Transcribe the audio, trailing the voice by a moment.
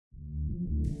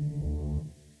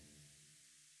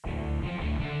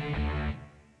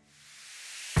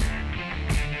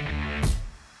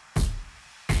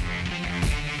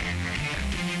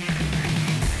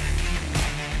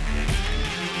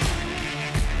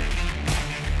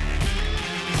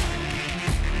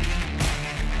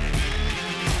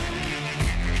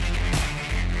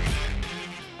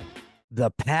The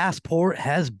passport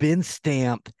has been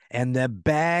stamped and the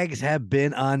bags have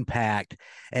been unpacked.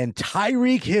 And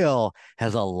Tyreek Hill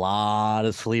has a lot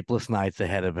of sleepless nights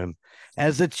ahead of him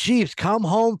as the Chiefs come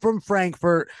home from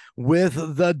Frankfurt with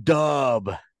the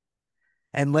dub.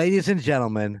 And ladies and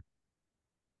gentlemen,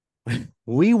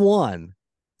 we won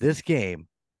this game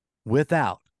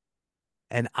without,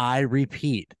 and I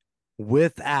repeat,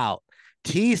 without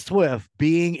T Swift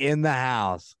being in the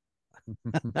house.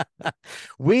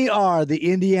 We are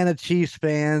the Indiana Chiefs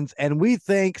fans, and we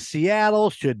think Seattle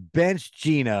should bench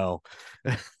Geno.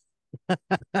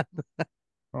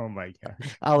 Oh my God.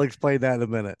 I'll explain that in a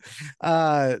minute.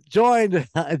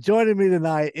 Joining me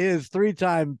tonight is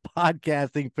three-time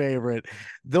podcasting favorite,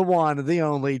 the one, the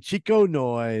only Chico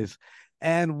Noise,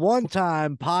 and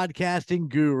one-time podcasting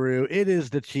guru. It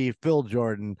is the Chief, Phil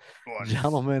Jordan. What?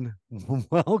 Gentlemen,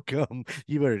 welcome.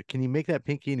 Can you make that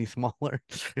pinky any smaller?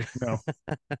 No.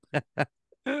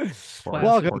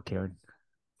 Welcome. Poor Karen.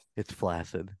 It's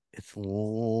flaccid. It's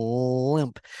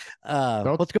limp.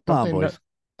 Don't, What's going don't on, they boys?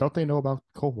 don't they know about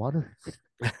cold water?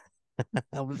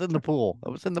 I was in the pool.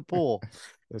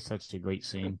 That's such a great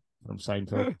scene from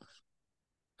Seinfeld.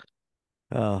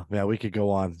 Oh, yeah, we could go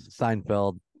on.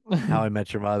 Seinfeld, How I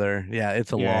Met Your Mother. Yeah,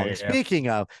 it's a long.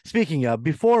 Yeah. Speaking of,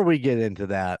 before we get into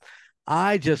that,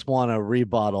 I just want to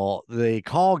rebuttal the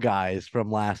call guys from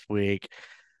last week.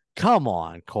 Come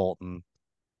on, Colton.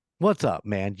 What's up,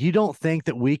 man? You don't think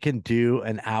that we can do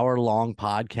an hour-long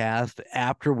podcast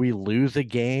after we lose a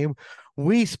game?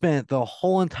 We spent the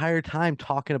whole entire time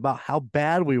talking about how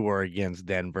bad we were against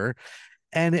Denver,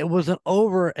 and it was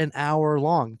over an hour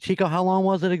long. Chico, how long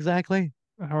was it exactly?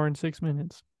 An hour and 6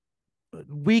 minutes.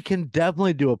 We can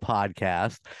definitely do a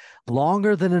podcast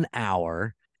longer than an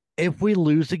hour if we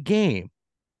lose a game.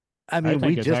 I mean,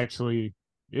 think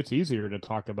it's easier to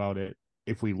talk about it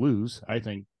if we lose. I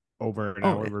think over an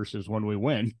hour versus when we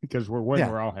win, because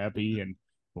we're all happy, and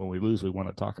when we lose, we want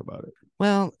to talk about it.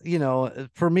 Well,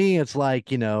 for me, it's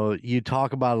like, you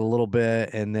talk about it a little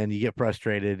bit and then you get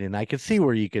frustrated, and I can see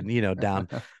where you can, down.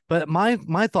 But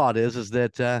my thought is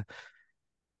that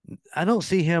I don't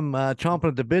see him chomping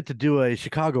at the bit to do a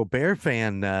Chicago Bear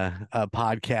fan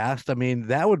podcast. I mean,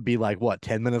 that would be like, what,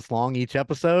 10 minutes long each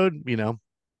episode,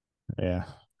 Yeah.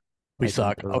 We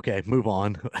suck. Okay, move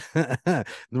on.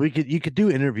 You could do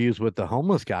interviews with the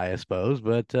homeless guy, I suppose,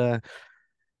 but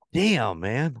damn,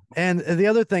 man. And the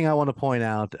other thing I want to point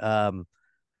out,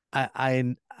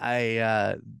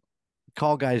 I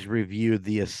Call Guys reviewed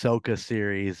the Ahsoka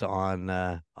series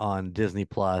on Disney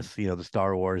Plus, the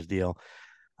Star Wars deal.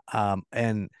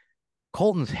 And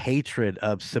Colton's hatred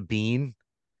of Sabine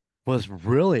was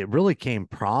really came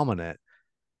prominent.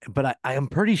 But I am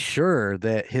pretty sure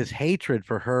that his hatred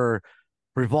for her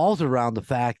revolves around the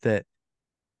fact that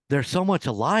they're so much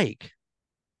alike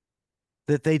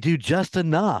that they do just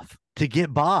enough to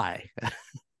get by.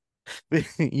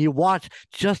 You watch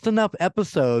just enough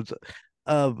episodes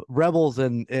of Rebels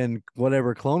and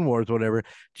whatever, Clone Wars, whatever,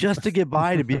 just to get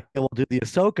by to be able to do the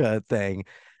Ahsoka thing.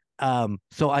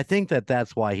 So I think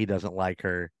that's why he doesn't like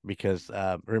her, because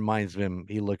it reminds him,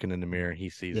 he looking in the mirror, he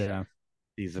sees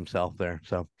himself there.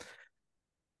 So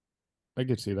I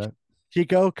could see that.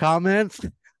 Chico, comments?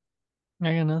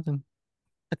 I got nothing.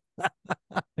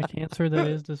 The cancer that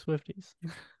is the Swifties.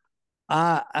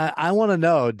 I want to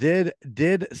know,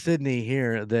 did Sydney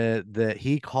hear that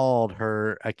he called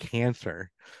her a cancer?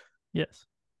 Yes,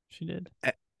 she did.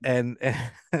 And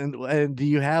do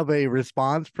you have a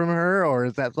response from her, or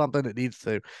is that something that needs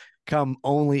to come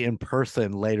only in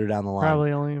person later down the line?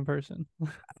 Probably only in person.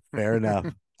 Fair enough.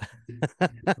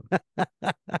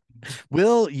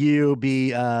 Will you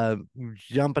be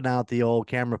jumping out the old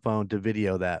camera phone to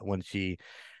video that when she?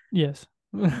 Yes.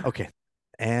 Okay.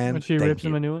 And when she rips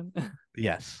him a new one?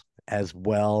 Yes, as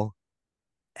well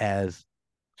as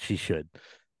she should.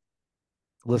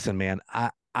 Listen, man, I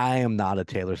am not a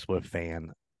Taylor Swift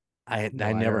fan. I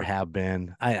never have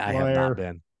been. I have not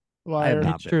been.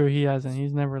 It's true. He hasn't.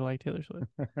 He's never liked Taylor Swift.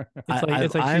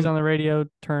 It's like she's on the radio.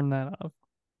 Turn that off.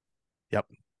 Yep.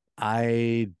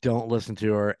 I don't listen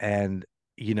to her, and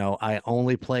I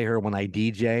only play her when I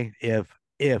DJ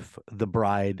if the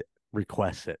bride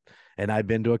requests it. And I've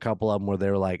been to a couple of them where they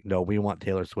were like, "No, we want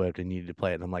Taylor Swift, and you need to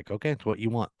play it." And I'm like, "Okay, it's what you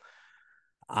want."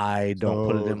 I don't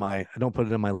put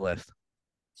it in my list.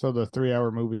 So the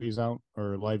 3-hour movie's out,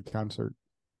 or live concert?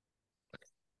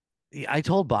 I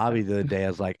told Bobby the other day, I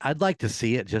was like, I'd like to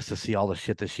see it just to see all the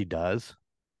shit that she does,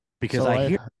 because I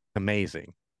hear it's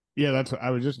amazing. Yeah, that's what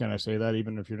I was just gonna say. That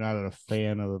even if you're not a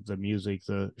fan of the music,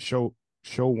 the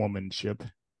showwomanship,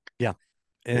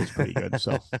 it's pretty good.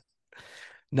 So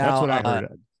now, that's what I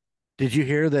heard. Did you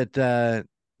hear that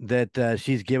that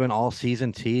she's given all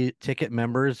season ticket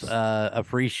members a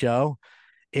free show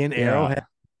in Yeah. Arrowhead.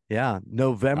 Yeah,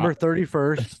 November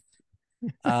 31st.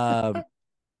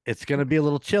 It's going to be a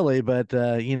little chilly, but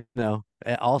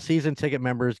all season ticket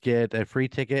members get a free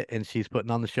ticket, and she's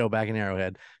putting on the show back in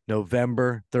Arrowhead,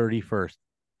 November 31st.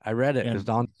 I read it. It's And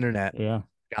on the internet. yeah,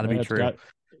 Got to be true.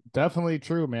 Definitely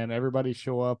true, man. Everybody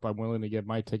show up. I'm willing to give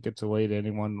my tickets away to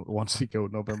anyone who wants to go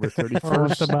November Or wants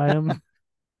 31st. to buy them.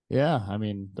 Yeah, I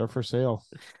mean, they're for sale.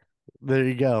 There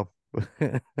you go.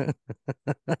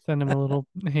 Send him a little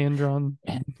hand-drawn.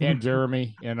 And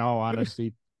Jeremy, in all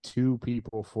honesty, 2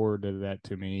 people forwarded that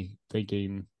to me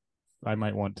thinking I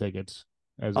might want tickets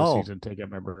as a season ticket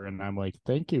member. And I'm like,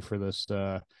 thank you for this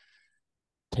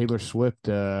Taylor Swift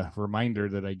reminder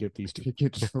that I get these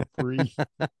tickets for free.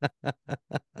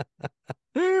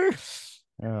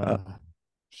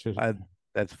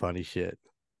 That's funny shit.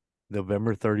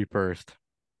 November 31st.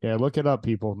 Yeah, look it up,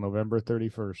 people. November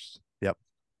 31st. Yep.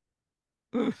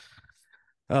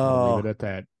 I'll leave it at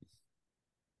that.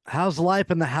 How's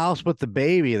life in the house with the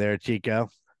baby there, Chico?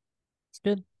 It's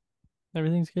good.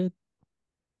 Everything's good.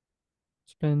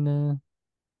 It's been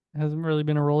hasn't really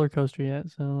been a roller coaster yet,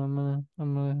 so I'm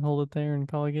gonna hold it there and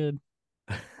call it good.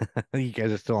 You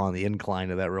guys are still on the incline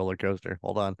of that roller coaster.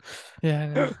 Hold on. Yeah, I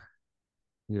know.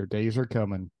 Your days are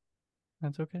coming.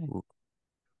 That's okay.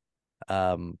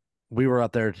 We were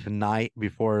out there tonight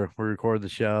before we recorded the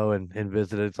show and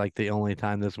visited. It's like the only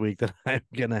time this week that I'm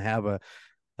gonna have a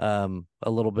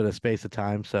little bit of space of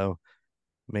time. So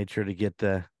made sure to get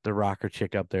the rocker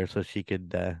chick up there so she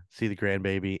could see the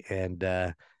grandbaby.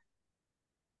 And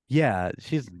yeah,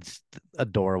 she's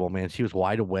adorable, man. She was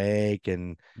wide awake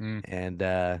and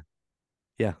yeah,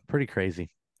 pretty crazy.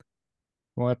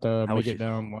 We'll have to make it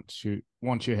down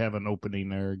once you have an opening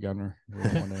there, Gunner. We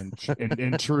don't want to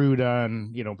intrude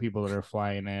on people that are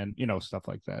flying in, stuff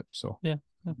like that. So yeah,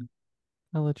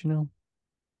 I'll let you know.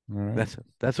 All right.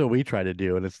 That's what we try to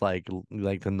do, and it's like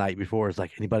the night before. It's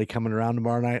like, anybody coming around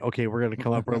tomorrow night? Okay, we're gonna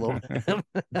come up for a little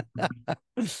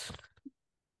bit.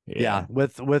 Yeah,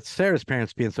 with Sarah's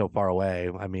parents being so far away,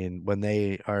 I mean, when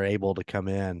they are able to come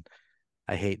in,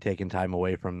 I hate taking time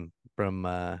away from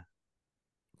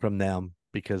them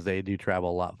because they do travel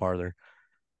a lot farther.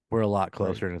 We're a lot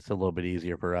closer, and it's a little bit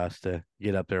easier for us to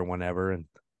get up there whenever. And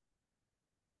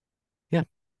yeah,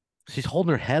 she's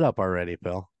holding her head up already,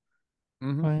 Phil.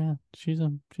 Mm-hmm. Oh yeah, she's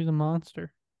a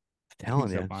monster. I'm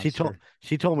telling you,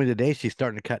 she told me today she's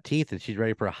starting to cut teeth and she's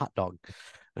ready for a hot dog.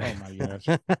 Oh my gosh!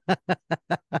 By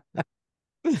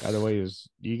the way,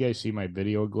 do you guys see my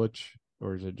video glitch,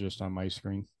 or is it just on my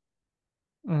screen?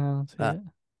 I don't see it.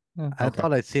 I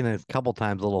thought I'd seen it a couple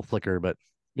times, a little flicker, but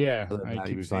yeah, I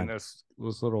keep seeing this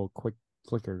little quick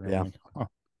flicker. Yeah,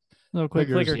 little quick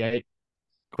flicker.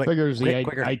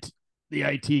 The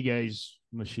IT guy's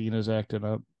machine is acting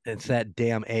up. It's that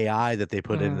damn AI that they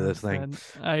put into this thing.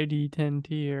 ID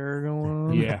 10T error going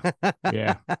on.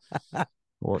 Yeah.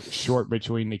 Or short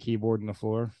between the keyboard and the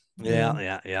floor.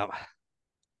 Yeah.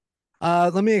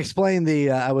 Let me explain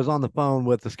I was on the phone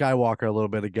with the Skywalker a little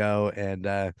bit ago,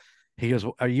 and he goes,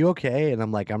 "Are you okay?" And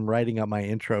I'm like, "I'm writing up my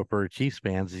intro for Chiefs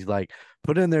fans." He's like,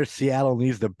 "Put in there, Seattle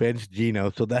needs to bench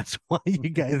Geno, so that's why you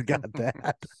guys got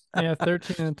that." Yeah,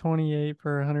 13 and 28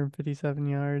 for 157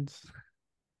 yards.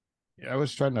 Yeah, I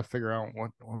was trying to figure out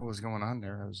what was going on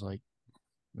there. I was like,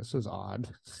 "This is odd."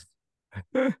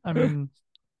 I mean,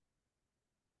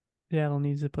 Seattle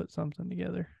needs to put something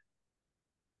together.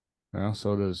 Well,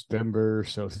 so does Denver.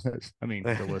 So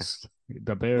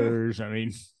the Bears. I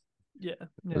mean, yeah,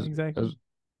 exactly.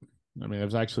 I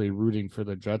was actually rooting for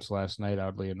the Jets last night,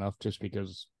 oddly enough, just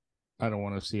because I don't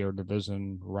want to see our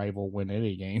division rival win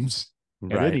any games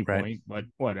at any point. But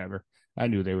whatever, I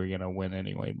knew they were going to win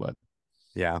anyway. But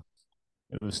yeah,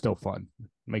 it was still fun.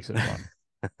 Makes it fun.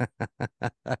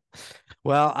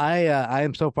 Well, I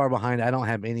am so far behind. I don't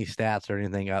have any stats or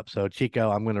anything up. So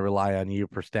Chico, I'm going to rely on you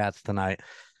for stats tonight.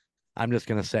 I'm just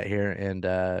going to sit here and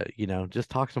just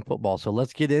talk some football. So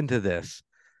let's get into this.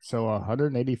 So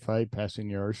 185 passing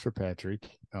yards for Patrick.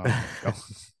 I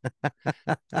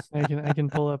can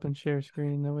pull up and share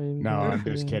screen that way. No, I'm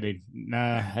just kidding.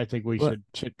 Nah, I think we should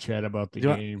chit chat about the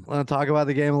game. Want to talk about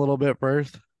the game a little bit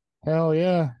first? Hell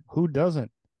yeah, who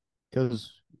doesn't?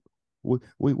 Because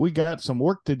we got some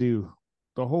work to do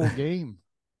the whole game,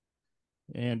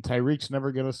 and Tyreek's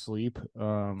never gonna sleep.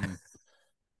 I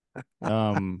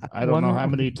don't know how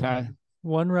many times.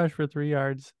 1 rush for 3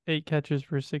 yards, 8 catches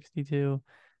for 62.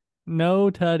 No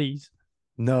tutties.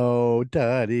 No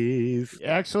tutties.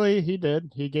 Actually, he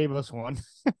did. He gave us one.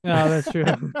 Oh, that's true.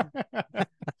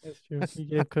 That's true. He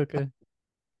gave Cook a.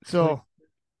 So,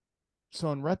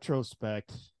 So in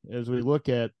retrospect, as we look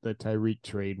at the Tyreek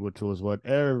trade, which was what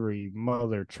every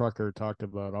mother trucker talked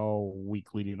about all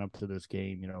week leading up to this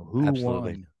game, who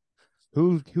Absolutely.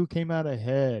 won, who came out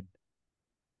ahead.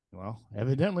 Well,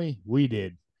 evidently we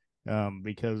did,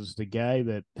 because the guy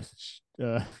that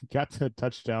got the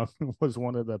touchdown was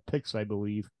one of the picks, I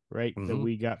believe, right, that Hmm.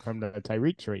 we got from the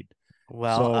Tyreek trade.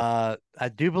 Well, So, I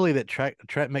do believe that Trent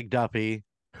McDuffie,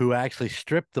 who actually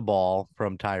stripped the ball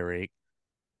from Tyreek,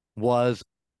 was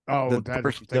oh, the that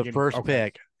first I'm the thinking, first okay.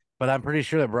 pick, but I'm pretty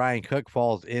sure that Brian Cook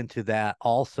falls into that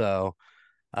also,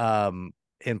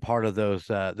 in part of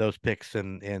those picks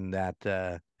in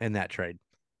that trade.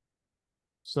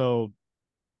 So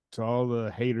to all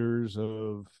the haters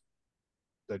of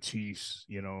the Chiefs,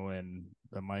 and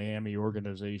the Miami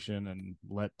organization, and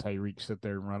let Tyreek sit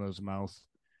there and run his mouth.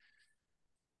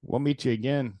 We'll meet you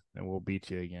again, and we'll beat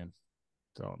you again.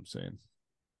 That's all I'm saying.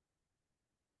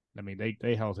 I mean,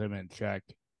 they held him in check.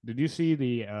 Did you see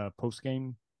the post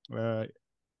game uh,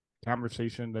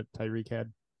 conversation that Tyreek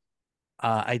had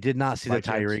I did not see the by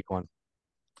chance? Tyreek one.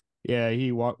 Yeah,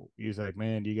 he walked. He's like,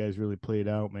 "Man, you guys really played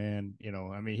out, man."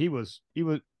 I mean, he was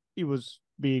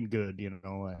being good, and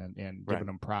Right. giving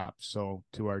them props. So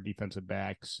to our defensive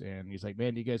backs, and he's like,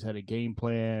 "Man, you guys had a game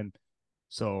plan."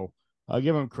 So I'll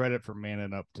give him credit for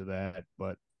manning up to that.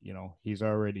 But he's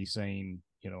already saying,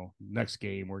 next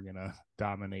game we're gonna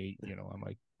dominate. I'm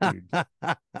like, dude,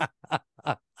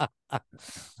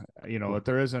 if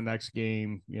there is a next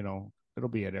game, it'll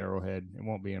be at Arrowhead. It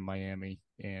won't be in Miami.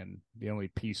 And the only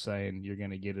peace sign you're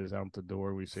going to get is out the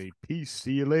door. We say, peace,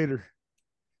 see you later.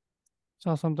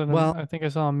 Saw something. Well, I think I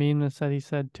saw a meme that said he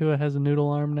said Tua has a noodle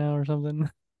arm now or something.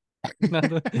 Not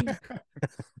the,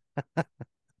 I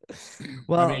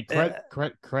well, mean,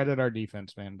 credit our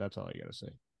defense, man. That's all I got to say.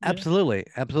 yeah. absolutely,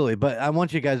 absolutely. But I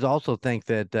want you guys to also think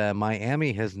that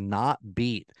Miami has not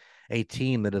beat a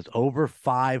team that is over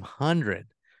 500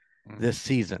 Mm-hmm. this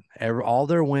season. All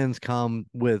their wins come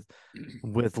with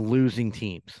losing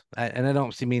teams, and I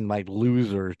don't mean like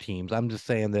loser teams. I'm just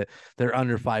saying that they're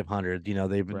under 500.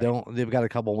 Right. They've got a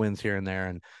couple wins here and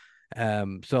there,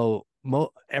 and so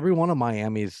every one of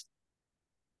Miami's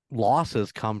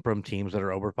losses come from teams that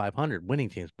are over 500, winning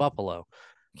teams. Buffalo,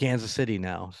 Kansas City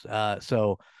now.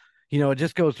 So it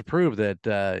just goes to prove that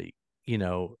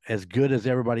as good as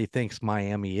everybody thinks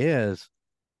Miami is,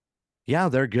 yeah,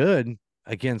 they're good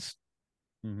against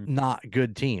Mm-hmm. not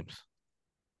good teams.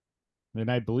 And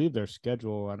I believe their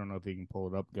schedule, I don't know if you can pull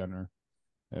it up, Gunner.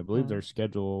 I believe Uh, their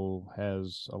schedule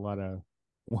has a lot of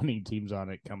winning teams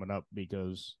on it coming up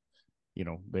because,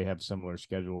 they have similar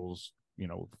schedules,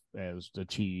 as the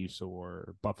Chiefs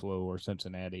or Buffalo or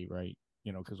Cincinnati, right?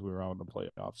 Because we were all in the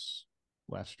playoffs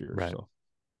last year. Right. So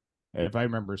if I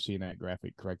remember seeing that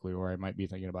graphic correctly, or I might be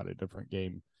thinking about a different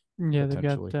game yeah, they've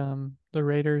got potentially. the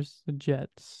Raiders, the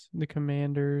Jets, the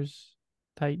Commanders,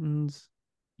 Titans,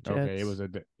 Okay,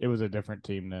 Jets, it was a different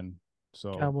team then.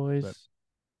 So that Cowboys,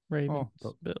 Ravens,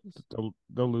 oh Bills.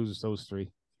 they'll lose those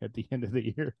three at the end of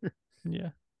the year. Yeah.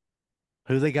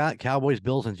 Who they got? Cowboys,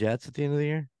 Bills, and Jets at the end of the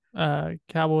year?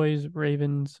 Cowboys,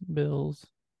 Ravens, Bills,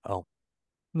 Oh,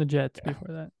 and the Jets Yeah,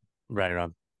 before that. right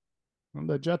on. and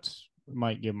the Jets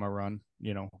might give them a run.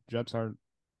 Jets aren't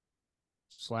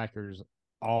slackers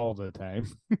all the time.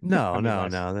 I No, mean, no,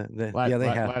 last no. Yeah, they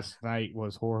have. last night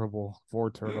was horrible. 4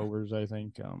 turnovers, I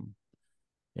think,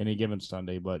 any given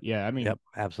Sunday. But yeah, I mean, Yep,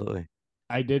 absolutely.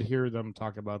 I did hear them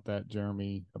talk about that,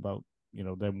 Jeremy, about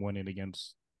them winning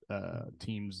against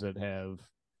teams that have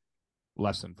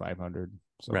less than 500.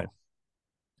 Right.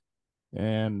 So,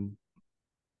 and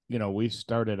we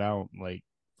started out like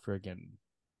freaking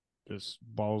just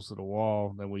balls to the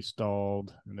wall. Then we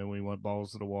stalled, and then we went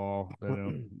balls to the wall.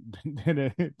 Then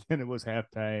it was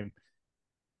halftime.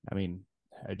 I mean,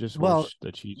 I just Well, wish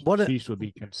the Chiefs what Chiefs would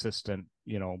be consistent.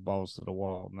 Balls to the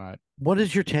wall, not. what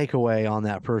is your takeaway on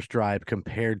that first drive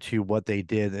compared to what they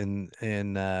did in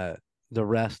the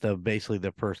rest of basically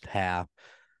the first half?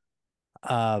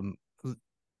 Um,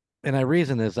 and my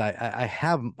reason is I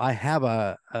have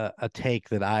a take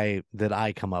that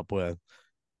I come up with,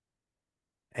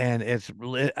 and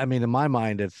I mean, in my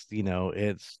mind,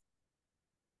 it's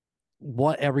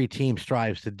what every team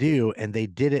strives to do, and they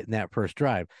did it in that first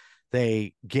drive.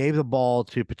 They gave the ball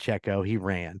to Pacheco. He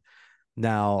ran.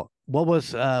 Now, what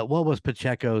was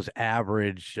Pacheco's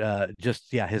average?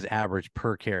 His average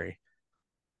per carry.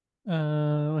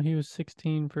 He was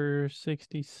 16 for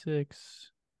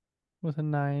 66 with a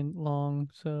 9 long,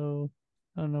 so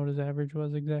I don't know what his average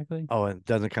was exactly. Oh, it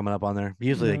doesn't come up on there.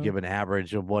 Usually they No. give an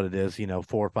average of what it is, 4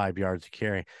 or 5 yards to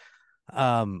carry.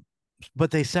 Um,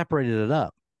 but they separated it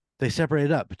up.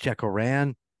 Pacheco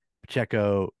ran.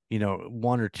 Pacheco,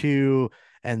 one or two,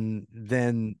 and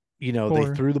then they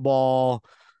Four. threw the ball.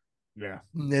 Yeah.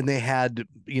 And then they had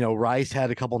Rice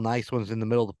had a couple nice ones in the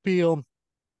middle of the field.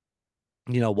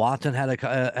 Watson had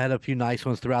a few nice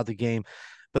ones throughout the game,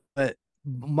 but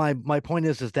my point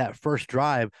is that first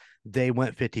drive they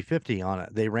went 50-50 on it.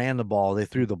 They ran the ball, they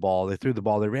threw the ball, they threw the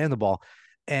ball, they ran the ball,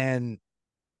 and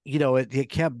it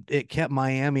kept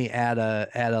Miami at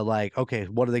a like, okay,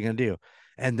 what are they going to do?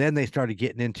 And then they started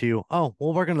getting into, oh,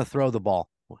 well, we're going to throw the ball.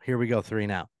 Well, here we go, three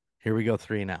now. Here we go,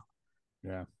 three now.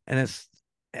 Yeah. And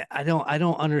I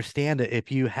don't understand it.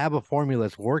 If you have a formula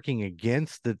that's working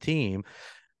against the team,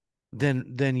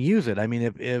 then use it. I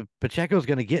mean, if Pacheco's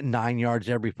going to get 9 yards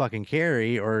every fucking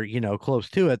carry or close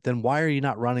to it, then why are you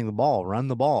not running the ball? Run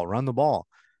the ball, run the ball.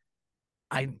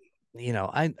 I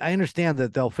understand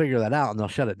that they'll figure that out and they'll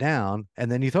shut it down,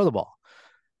 and then you throw the ball.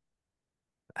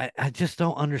 I just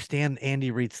don't understand Andy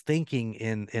Reid's thinking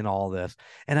in all this.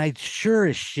 And I sure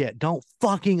as shit don't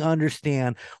fucking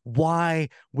understand why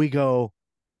we're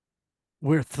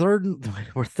third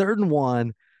we're 3rd and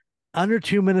 1, under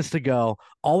 2 minutes to go.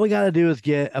 All we got to do is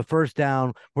get a first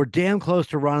down. We're damn close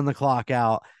to running the clock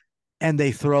out, and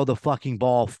they throw the fucking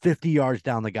ball 50 yards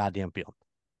down the goddamn field.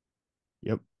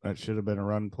 Yep. That should have been a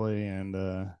run play, and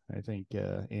I think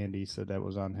Andy said that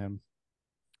was on him.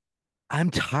 I'm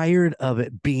tired of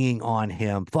it being on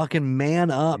him. Fucking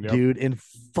man up, Yep. dude, and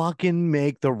fucking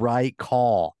make the right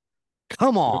call.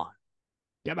 Come on.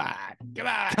 Come on. Come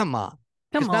on. Come on. Come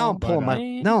Because now on, I'm pulling my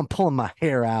man. now I'm pulling my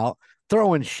hair out,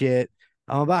 throwing shit.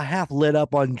 I'm about half lit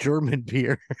up on German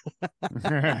beer.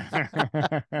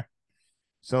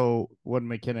 So, what did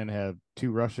McKinnon have?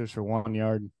 2 rushes for 1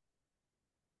 yard?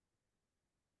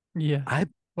 Yeah. I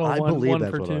Well, I one believe one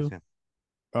that's for what I was two. saying.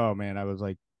 Oh, man. I was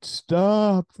like,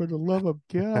 stop for the love of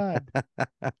God.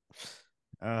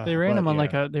 They ran But him on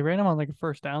yeah, a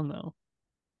first down though.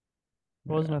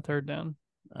 It wasn't a third down.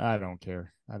 I don't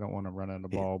care. I don't want to run on the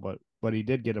Yeah, ball, but he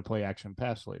did get a play action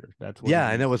pass later. That's what he yeah,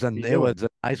 and it needs was to a be it was doing.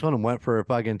 a nice one and went for a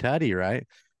fucking tutty, right?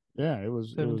 Yeah, it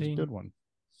was a 17. good one.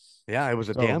 Yeah, it was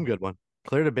a So damn good one.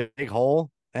 Cleared a big hole.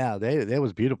 Yeah, they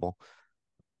was beautiful.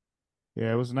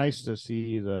 yeah, it was nice to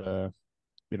see you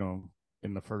know,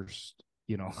 in the first,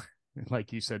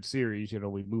 like you said, series,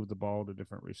 we moved the ball to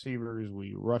different receivers,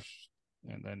 we rushed,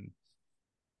 and then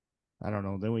I don't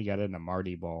know, then we got into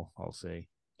Marty ball, I'll say,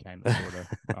 kind of, sort of.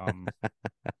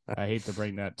 I hate to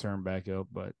bring that term back up,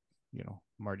 but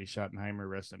Marty Schottenheimer,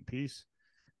 rest in peace.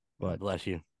 God But bless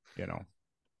you. you know,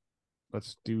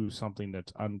 let's do something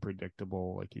that's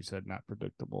unpredictable, like you said, not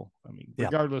predictable. I mean, Yeah.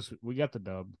 regardless, we got the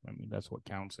dub. I mean, that's what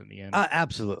counts in the end.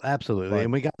 Absolutely, absolutely. But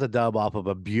And we got the dub off of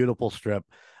a beautiful strip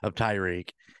of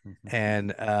Tyreek.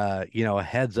 And a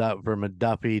heads up from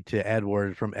McDuffie to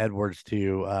Edwards, from Edwards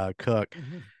to Cook.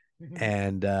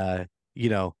 And you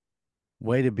know,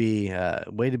 way to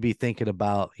be thinking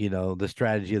about, the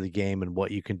strategy of the game and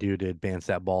what you can do to advance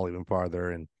that ball even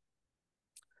farther. And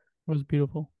It was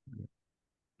beautiful.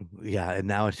 yeah, and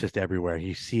now it's just everywhere.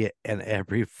 You see it in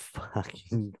every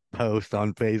fucking post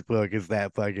on Facebook is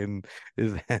that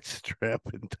strip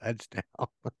and touchdown.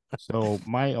 So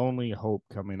my only hope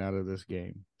coming out of this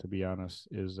game, to be honest,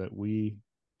 is that we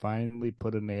finally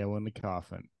put a nail in the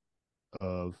coffin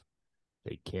of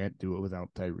they can't do it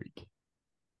without Tyreek.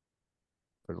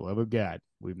 For the love of God,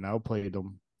 we've now played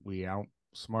them. We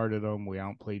outsmarted them. We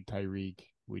outplayed Tyreek.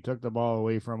 We took the ball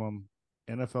away from them.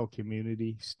 NFL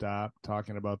community, stop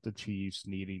talking about the Chiefs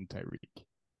needing Tyreek.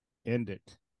 End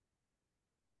it.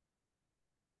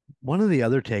 One of the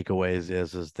other takeaways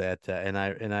is that, and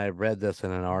I read this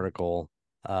in an article.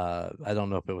 I don't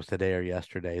know if it was today or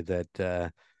yesterday, that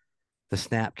the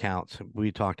snap counts.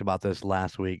 We talked about this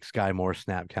last week. Sky Moore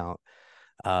snap count.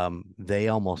 They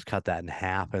almost cut that in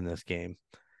half in this game.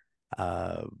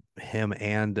 Him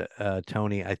and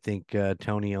Tony. I think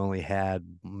Tony only had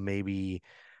maybe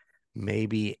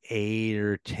 8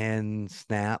 or 10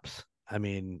 snaps. I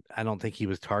mean, I don't think he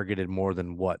was targeted more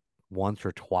than once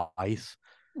or twice.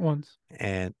 Once.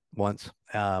 And once.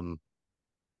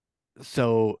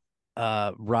 So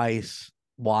Rice,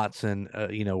 Watson,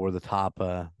 were the top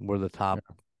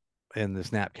in the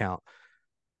snap count.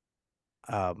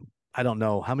 I don't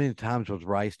know how many times was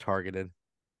Rice targeted.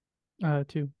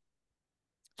 2.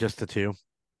 Just the two.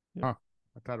 Huh.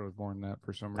 I thought it was more than that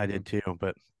for some I reason. did too,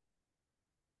 but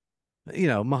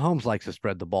Mahomes likes to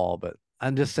spread the ball, but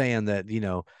I'm just saying that,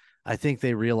 I think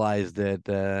they realize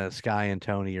that Sky and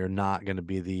Tony are not going to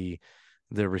be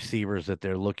the receivers that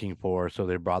they're looking for, so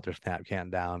they brought their snap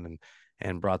count down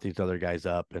and brought these other guys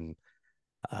up. And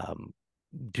um,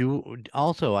 do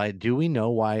we know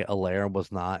why Allaire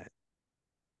was not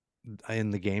in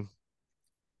the game?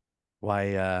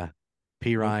 why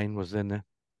P. Well, Ryan was in there.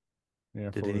 yeah,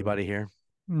 Did for anybody hear?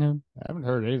 No. I haven't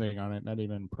heard anything on it. Not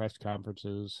even press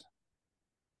conferences.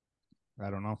 I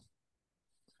don't know.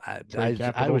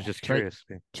 Trade I was capital, just trade curious.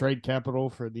 trade capital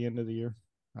for the end of the year.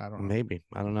 I don't know. Maybe.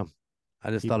 I don't know.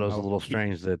 I just Keep thought it him was a healthy. little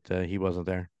strange that he wasn't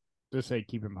there. Just say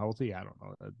keep him healthy. I don't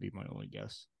know. That'd be my only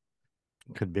guess.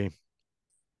 Could be.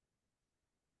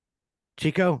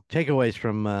 Chico, takeaways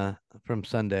from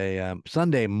Sunday.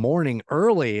 Sunday morning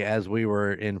early as we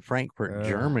were in Frankfurt, Uh,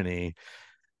 Germany.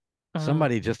 Uh,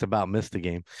 Somebody just about missed the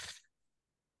game.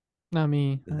 Not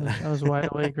me. I was wide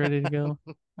awake, ready to go.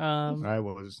 I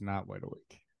was not wide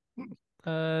awake.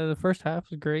 The first half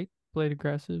was great. Played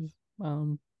aggressive.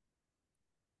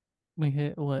 We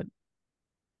hit what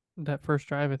that first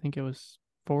drive. I think it was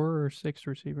 4 or 6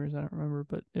 receivers. I don't remember,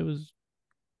 but it was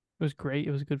great.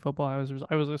 It was good football. I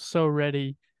was so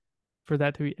ready for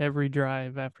that to be every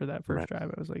drive after that first Right.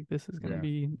 drive. I was like, this is gonna Yeah.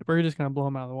 be. We're just gonna blow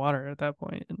them out of the water at that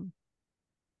point. And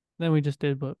then we just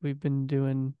did what we've been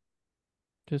doing.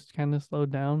 Just kind of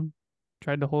slowed down,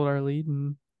 tried to hold our lead,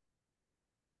 and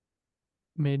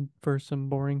made for some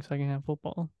boring second half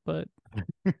football. But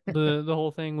the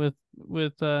whole thing with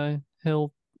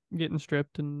Hill getting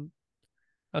stripped and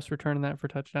us returning that for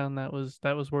touchdown, that was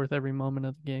worth every moment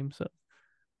of the game. So I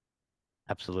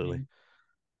Absolutely. mean,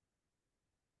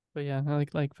 but yeah,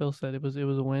 like Phil said, it was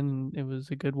a win, and it was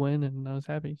a good win, and I was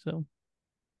happy. So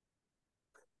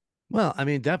Well, I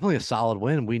mean, definitely a solid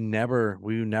win. We never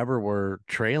were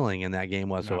trailing in that game No.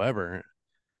 whatsoever.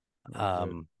 Was it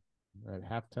Um, at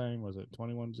halftime? Was it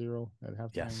 21-0 at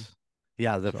halftime? yes.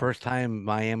 Yeah, the So, first time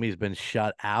Miami's been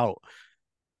shut out,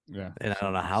 yeah. and I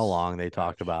don't know how Since, long they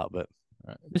talked gosh, about, but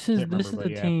I this is can't this remember, is but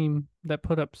the yeah. team that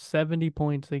put up 70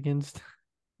 points against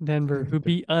Denver, who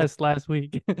beat us last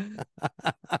week.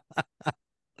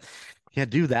 yeah,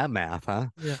 do that math, huh?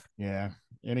 Yeah, Yeah.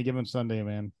 Any given Sunday,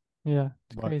 man. yeah,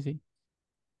 it's But crazy.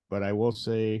 but I will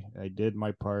say I did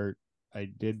my part. I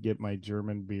did get my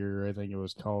German beer. I think it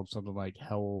was called something like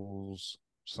Hell's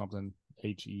something,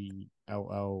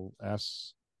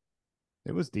 Hells.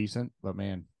 It was decent, but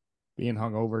man, being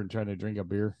hungover and trying to drink a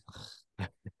beer, I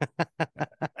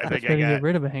Best think I way to get got.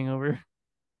 rid of a hangover.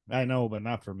 I know, but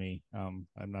not for me. I'm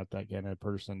not that kind of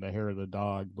person. The hair of the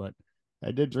dog, but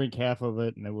I did drink half of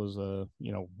it, and it was a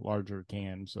larger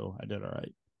can, so I did all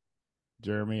right.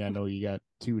 Jeremy, I know you got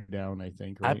two down. I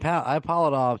think right. I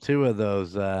piled off two of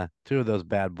those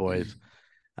bad boys,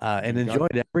 and And got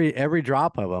enjoyed every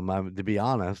drop of them. To be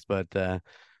honest, but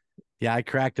yeah, I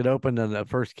cracked it open in the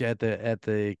first at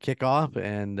the kickoff,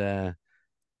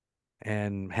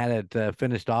 and had it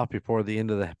finished off before the end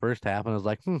of the first half, and I was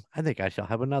like, I think I shall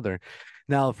have another.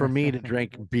 Now, for me to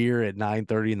drink beer at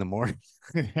 9:30 in the morning,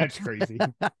 that's crazy.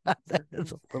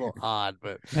 it's a little odd,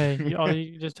 but Hey,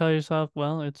 you just tell yourself,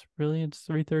 well, it's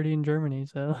 3:30 in Germany,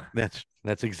 so that's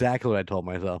exactly what I told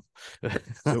myself.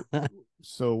 So,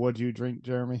 so what'd you drink,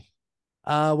 Jeremy?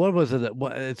 What was it?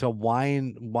 It's a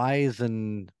wine, wise,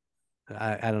 and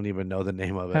I don't even know the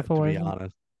name of it, to be Hefeweizen.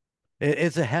 honest.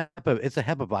 It's a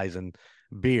Hefeweizen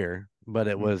beer, but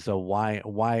it Mm, was a why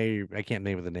I can't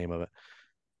name the name of it.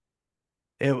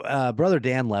 Brother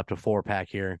Dan left a 4-pack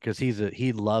here because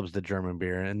he loves the German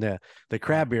beer, and the yeah.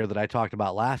 crab beer that I talked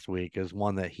about last week is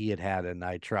one that he had and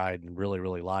I tried and really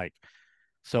really liked.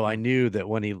 So I Mm. knew that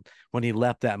when he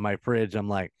left that in my fridge, I'm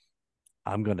like,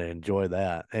 I'm gonna enjoy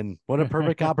that. And what a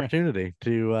perfect opportunity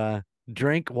to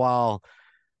drink while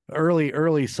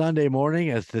early Sunday morning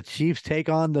as the Chiefs take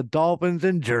on the Dolphins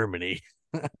in Germany.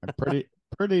 I'm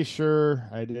pretty sure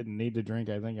I didn't need to drink.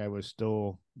 I think I was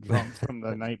still drunk from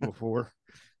the night before,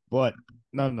 but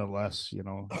nonetheless,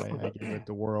 I gave it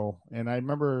the whirl. And I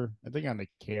remember, I think on the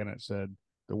can it said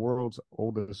the world's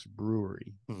oldest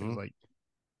brewery. It was Hmm. like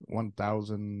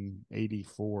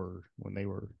 1084 when they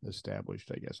were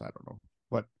established. I guess I don't know,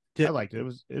 but I Did, liked it. It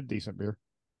was a decent beer.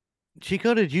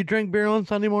 Chico, did you drink beer on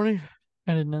Sunday morning?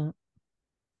 I did not.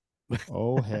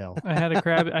 Oh hell! I had a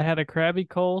Krabby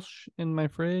Kolsch in my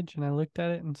fridge, and I looked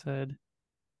at it and said,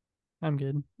 "I'm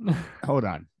good." Hold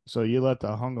on. So you let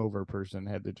the hungover person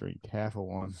had to drink half of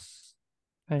one.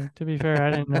 Hey, to be fair,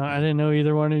 I didn't know. I didn't know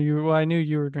either one of you. Well, I knew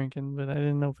you were drinking, but I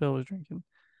didn't know Phil was drinking.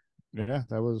 Yeah,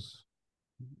 that was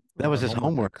That was our his homework.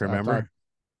 homework, I thought remember?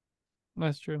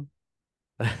 That's true.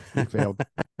 you failed.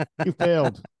 You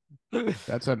failed.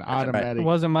 That's an That's right. It automatic.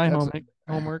 wasn't my That's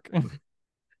homework.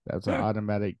 that's an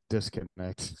automatic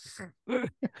disconnect.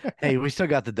 Hey, we still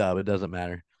got the dub. It doesn't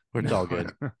matter. It's all No,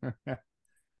 good.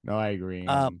 no, I agree.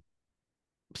 Uh,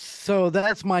 so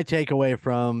that's my takeaway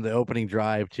from the opening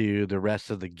drive to the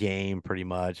rest of the game, pretty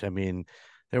much. I mean,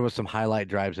 there was some highlight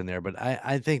drives in there, but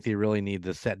I think they really need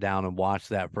to sit down and watch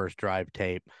that first drive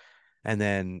tape and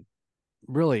then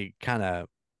really kind of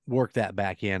work that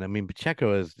back in. I mean,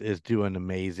 Pacheco is doing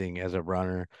amazing as a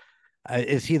runner.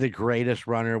 Is he the greatest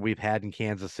runner we've had in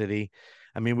Kansas City?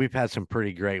 I mean, we've had some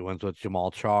pretty great ones with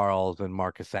Jamal Charles and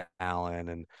Marcus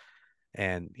Allen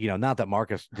and not that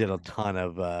Marcus did a ton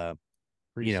of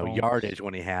Priest Holmes. yardage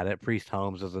when he had it. Priest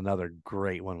Holmes is another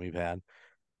great one we've had.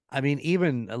 I mean,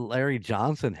 even Larry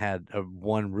Johnson had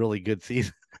one really good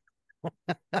season.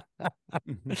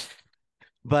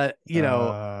 But,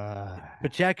 uh,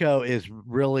 Pacheco is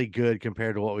really good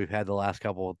compared to what we've had the last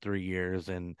couple of 3 years,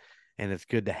 and it's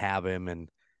good to have him and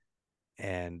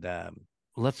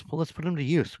let's put him to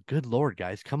use. Good Lord,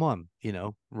 guys, come on,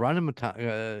 run him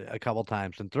a couple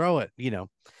times and throw it.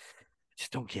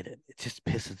 Just don't get it. It just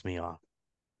pisses me off.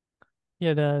 He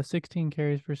had 16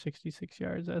 carries for 66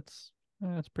 yards.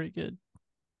 That's pretty good.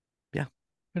 Yeah,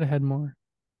 could have had more,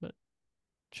 but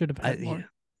should have had yeah, more.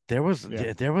 there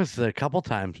was a couple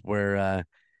times where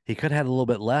he could have had a little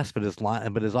bit less, but his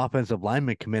offensive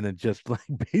lineman come in and just like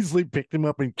basically picked him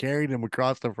up and carried him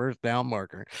across the first down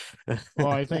marker. well,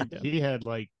 I think he had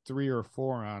like 3 or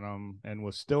 4 on him and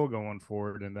was still going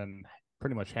for it, and then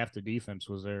pretty much half the defense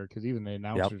was there because even the Yep.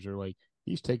 announcers are like,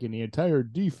 he's taking the entire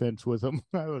defense with him.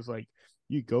 I was like,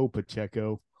 you go,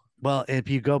 Pacheco. Well, if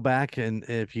you go back and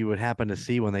if you would happen to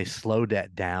see when they slowed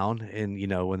that down and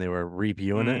when they were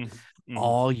reviewing it, Mm-hmm.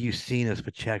 all you seen is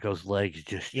Pacheco's legs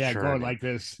just Yeah, going churning. like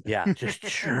this. Yeah, just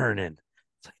churning.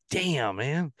 It's like, damn,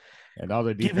 man. And all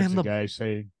the Give him defensive the guys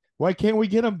say, why can't we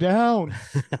get him down?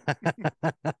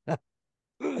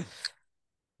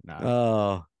 Nah,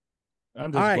 Oh, I'm all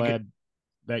just right. glad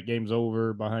that game's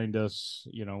over behind us.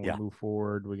 We Yeah. move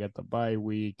forward. We got the bye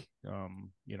week.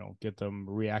 Get them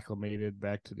reacclimated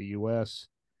back to the U.S.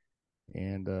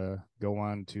 and go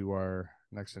on to our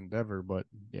next endeavor. But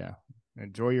yeah,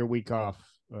 enjoy your week off,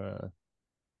 players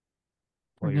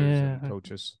and Yeah,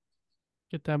 coaches.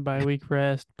 get that bye week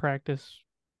rest, practice,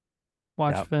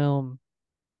 watch Yep. film,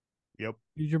 Yep.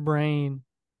 use your brain.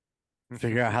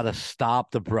 Figure out how to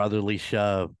stop the brotherly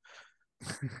shove.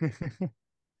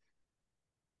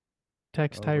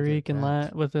 Text Oh, look at Tyreek and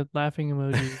that. with the laughing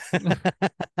emojis.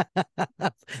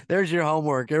 There's your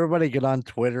homework. Everybody get on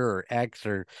Twitter or X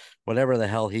or whatever the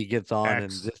hell he gets on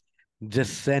and X.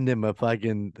 just send him a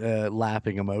fucking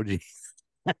laughing emoji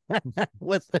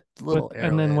with a little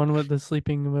And then arrowhead. one with the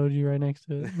sleeping emoji right next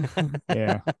to it.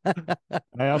 Yeah.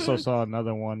 I also saw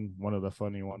another one of the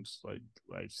funny ones like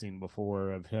I've seen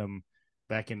before of him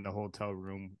back in the hotel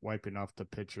room wiping off the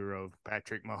picture of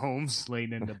Patrick Mahomes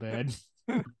laying in the bed.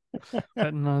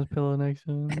 Petting on his pillow next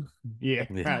to him. Yeah,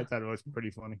 I Yeah, thought it was pretty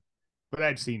funny. But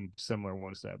I've seen similar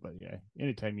ones to that. But yeah,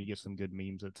 anytime you get some good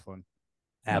memes, it's fun.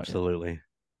 Oh yeah. absolutely.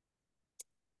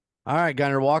 All right,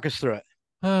 Gunner, walk us through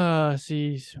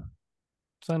See,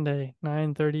 Sunday,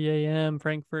 9:30 a.m.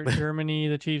 Frankfurt, it. Germany.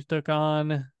 The Chiefs took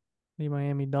on the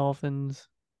Miami Dolphins.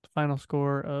 Final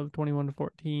score of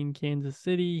 21-14, Kansas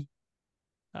City.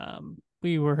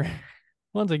 We were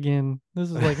once again. This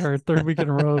is like our third week in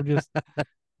a row.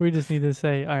 We just need to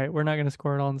say, all right, we're not going to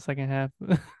score it all in the second half,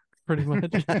 pretty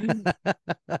much. And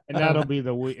that'll be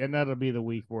the week. And that'll be the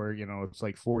week where it's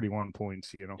like 41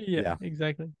 points. Yeah, Yeah.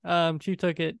 exactly. Chief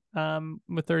took it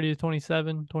with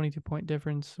 30-27, 22-point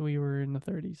difference. We were in the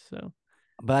 30s, so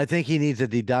But I think he needs a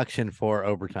deduction for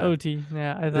overtime. OT.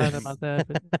 Yeah, I thought about that,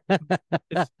 but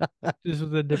it's this was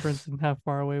the difference in how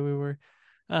far away we were.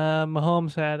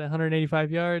 Mahomes had 185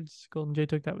 yards. Golden Jay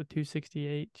took that with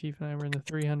 268. Chief and I were in the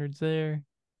 300s there.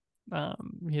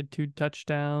 He had 2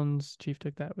 touchdowns. Chief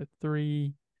took that with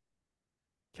 3.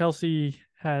 Kelsey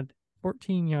had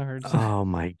 14 yards. Oh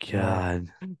my Wow. God.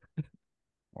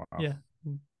 Wow. Yeah.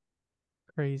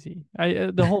 Crazy.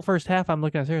 The whole first half I'm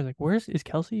looking at here like, is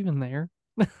Kelsey even there?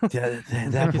 Yeah,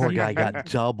 that Like, poor guy got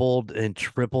doubled and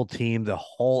triple teamed the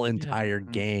whole Yeah. entire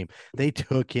game. They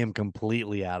took him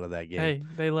completely out of that game. Hey,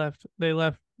 they left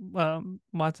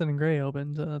Watson and Gray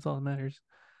open, so that's all that matters.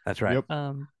 That's right.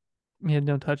 Yep. He had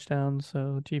no touchdowns,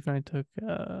 so Chief and I took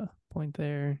point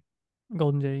there.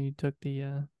 Golden Jay took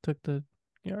the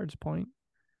yards point.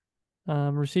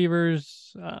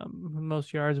 Receivers,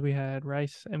 most yards we had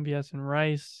Rice, MVS, and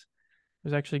Rice. It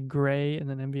was actually Gray, and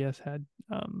then MVS had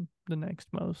the next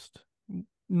most.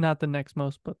 Not the next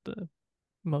most, but the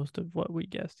most of what we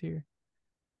guessed here.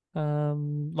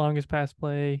 Longest pass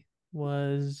play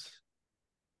was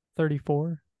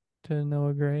 34 to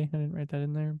Noah Gray. I didn't write that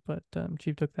in there, but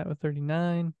Chief took that with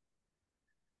 39.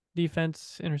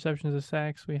 Defense, interceptions of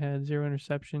sacks. We had 0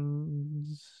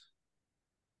 interceptions.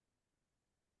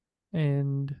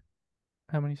 And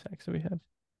how many sacks do we have?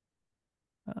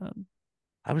 Um,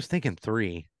 I was thinking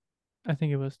 3. I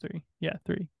think it was 3. Yeah,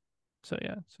 3. So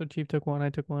yeah, so Chief took 1, I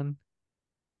took 1.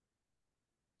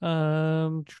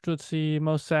 Let's see,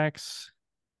 most sacks.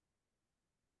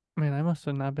 Man, I must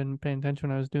have not been paying attention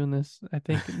when I was doing this. I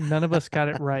think none of us got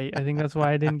it right. I think that's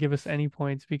why I didn't give us any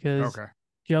points because Okay.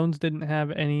 Jones didn't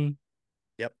have any,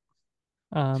 Yep.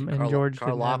 and George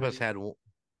didn't have Karlaftis any.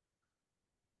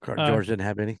 had Uh, George didn't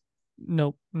have any.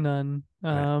 nope, none.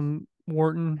 All right.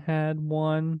 Wharton had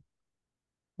 1,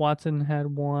 Watson had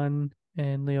 1,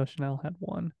 and Leo Chanel had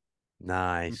 1.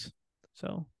 Nice.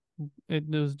 So it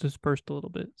was dispersed a little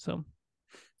bit. So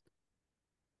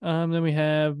then we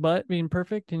have Butt being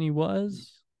perfect, and he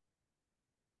was,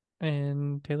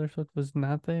 and Taylor Swift was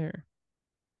not there.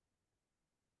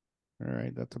 All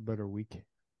right, that's a better week.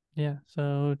 Yeah,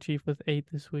 so Chief with 8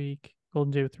 this week,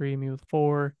 Golden Jay with 3, me with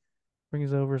 4.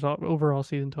 Brings over his overall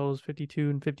season totals 52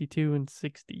 and 52 and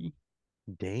 60.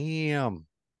 Damn.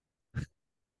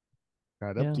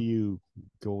 Right, up Yeah, to you,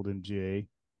 Golden Jay.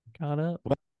 got up.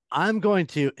 Well, I'm going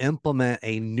to implement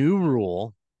a new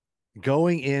rule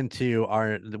going into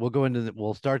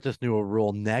we'll start this new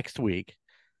rule next week.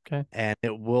 Okay. And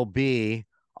it will be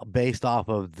based off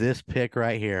of this pick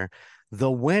right here.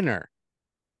 The winner,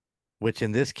 which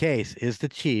in this case is the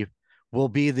Chief, will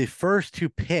be the first to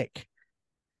pick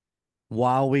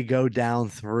while we go down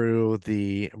through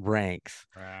the ranks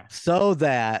so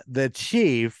that the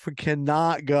Chief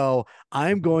cannot go,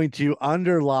 I'm going to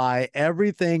underlie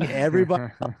everything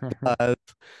everybody does.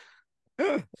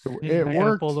 He's It not gonna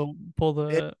worked. pull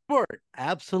It the. worked.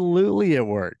 Absolutely, it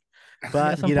worked. I got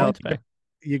But, some points back.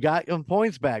 you got your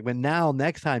points back. But now,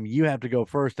 next time, you have to go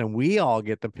first, and we all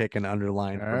get to pick an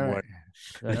underline All from right. what.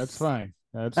 That's fine.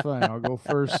 That's fine. I'll go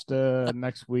first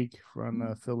next week from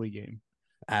the Philly game.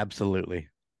 Absolutely.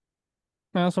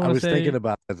 I also I want to was thinking say,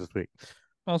 about that this week.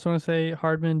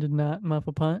 Hardman did not muff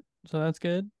a punt, so that's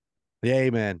good. The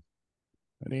Amen.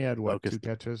 And he had what, 2 Focused.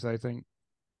 catches, I think.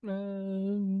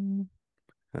 Um,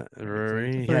 He had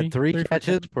three, 3 3 for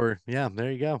catches 10. yeah,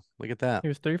 there you go. Look at that. He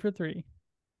was 3 for 3.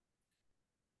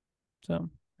 So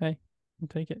hey, we'll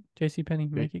take it. JC Penny,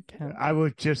 make it count. I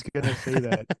was just gonna say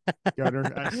that,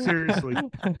 Gunner. Seriously,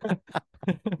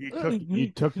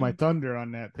 you took my thunder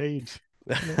on that page.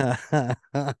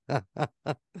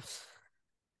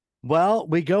 Well,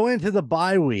 we go into the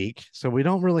bye week, so we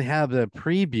don't really have to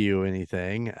preview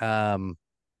anything.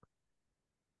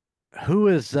 Who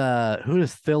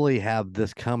does Philly have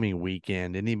this coming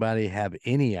weekend? Anybody have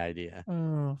any idea?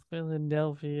 Oh,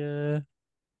 Philadelphia.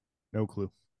 No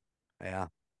clue. Yeah.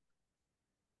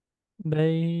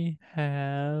 They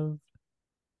have.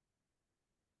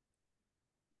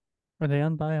 Are they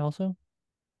on bye also?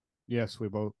 Yes, we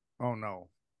both. Oh no,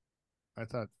 I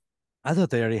thought. I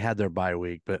thought they already had their bye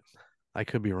week, but I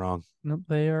could be wrong. Nope,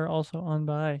 they are also on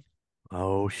bye.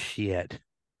 Oh shit.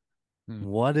 Hmm.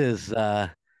 What is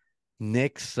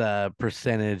Nick's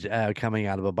percentage coming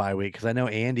out of a bye week? Because I know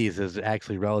Andy's is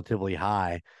actually relatively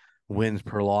high wins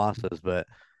per losses, but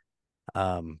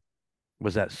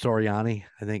was that Soriani?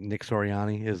 I think Nick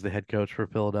Soriani is the head coach for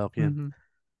Philadelphia. Mm-hmm.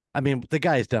 I mean, the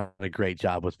guy's done a great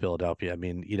job with Philadelphia. I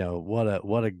mean, what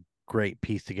a great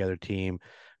piece together team,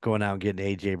 going out and getting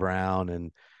AJ Brown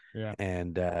and Yeah.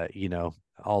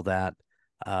 all that.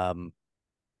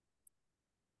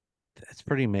 It's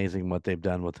pretty amazing what they've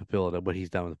done with what he's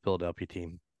done with the Philadelphia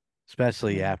team,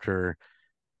 especially after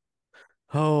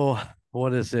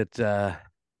what is it?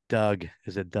 Doug.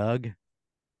 Is it Doug?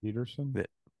 Peterson.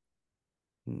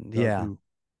 Yeah,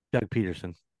 Doug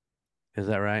Peterson. Is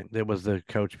that right? It was the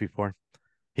coach before.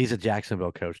 He's a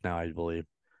Jacksonville coach now, I believe.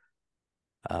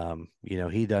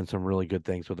 He done some really good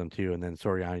things with them too, and then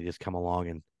Soriani just come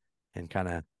along and kind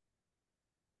of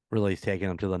really taken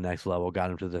him to the next level,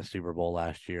 got him to the Super Bowl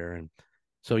last year, and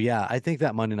so yeah, I think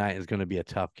that Monday night is going to be a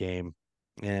tough game,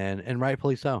 and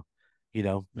rightfully so.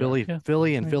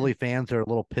 Philly and Philly fans are a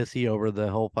little pissy over the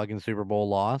whole fucking Super Bowl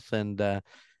loss, and they're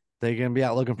going to be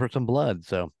out looking for some blood.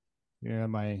 So yeah,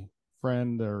 my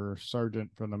friend or sergeant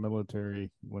from the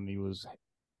military, when he was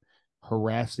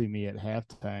harassing me at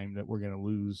halftime that we're going to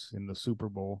lose in the Super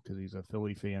Bowl because he's a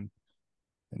Philly fan,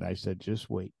 and I said, just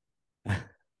wait.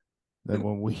 Then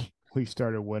when we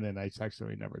started winning, I texted him.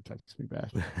 He never texted me back.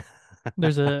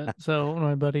 So one of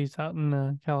my buddies out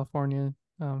in California,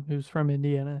 who's from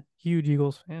Indiana, huge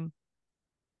Eagles fan,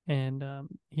 and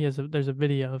there's a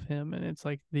video of him, and it's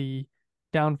like the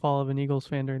downfall of an Eagles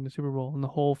fan during the Super Bowl. In the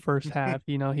whole first half,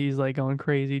 he's like going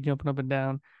crazy, jumping up and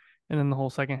down, and then the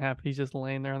whole second half, he's just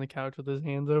laying there on the couch with his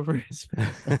hands over his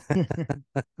face.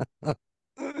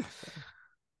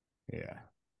 Yeah.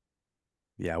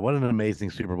 Yeah, what an amazing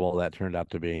Super Bowl that turned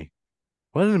out to be.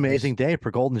 What an amazing day for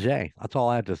Golden Jay. That's all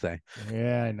I have to say.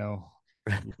 Yeah, I know.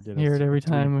 You did Hear it every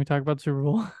three. time we talk about Super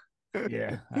Bowl.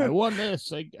 Yeah, I won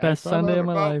this. I Best found Sunday out of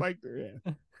my about life. my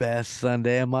yeah. Best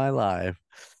Sunday of my life.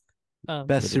 Best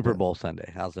Should have Super done. Bowl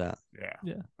Sunday. How's that?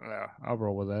 Yeah. I'll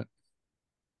roll with that.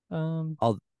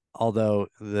 Al- Although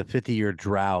the 50-year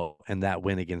drought and that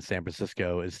win against San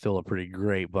Francisco is still a pretty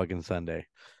great fucking Sunday.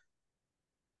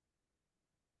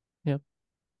 Yep.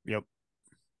 Yep.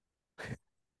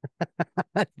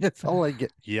 That's all I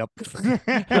get. Yep.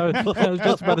 I was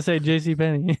just about to say J.C.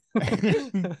 Penney.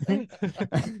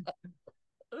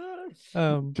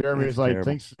 Jeremy's It's like,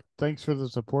 terrible. thanks for the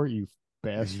support, you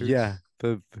bastards. Yeah.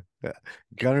 The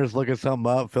Gunner's looking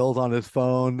something up. Phil's on his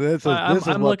phone. This is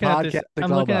I'm what looking at this. podcasting's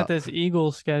I'm all looking at about. this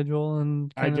Eagles schedule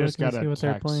and I kind of just looking got to see a what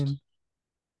they're playing. text.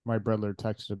 My brother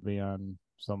texted me on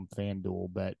some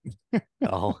FanDuel bet.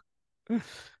 Oh.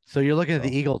 So you're looking at the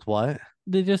So, Eagles, what?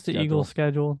 They just the Schedule. Eagles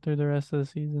schedule through the rest of the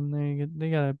season. They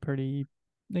got a pretty.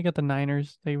 They got the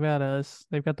Niners. They've got us.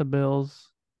 They've got the Bills.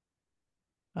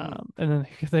 And then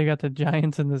they got the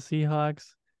Giants and the Seahawks,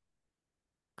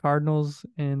 Cardinals,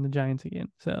 and the Giants again.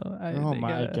 So oh they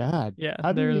my got God. yeah.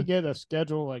 How do you They're get a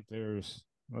schedule like theirs?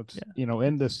 Let's, yeah.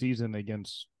 end the season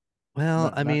against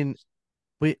Well, I not mean,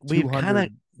 we kind of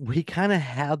 200.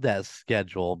 had that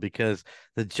schedule because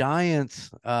the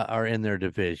Giants are in their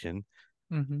division.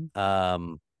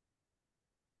 Mm-hmm.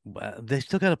 They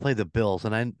still got to play the Bills,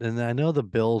 and I know the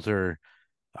Bills are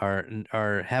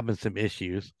having some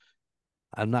issues.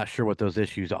 I'm not sure what those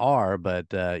issues are, but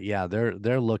yeah,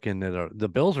 they're looking at the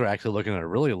Bills are actually looking at a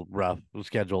really rough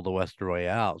schedule the West way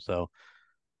out. So,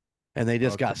 and they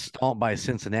just Well, got stomped by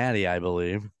Cincinnati, I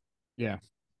believe. yeah.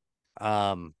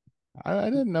 Um, I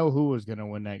didn't know who was going to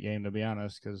win that game, to be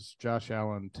honest, because Josh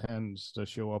Allen tends to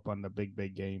show up on the big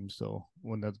games. So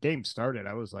when the game started,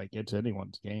 I was like, it's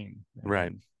anyone's game. And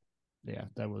right. yeah,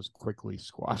 that was quickly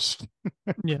squashed.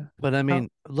 Yeah. But I mean,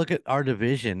 look at our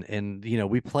division, and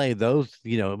we play those.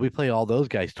 We play all those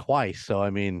guys twice. So I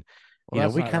mean, Well,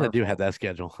 that's we not kind of our do have fault. that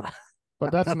schedule.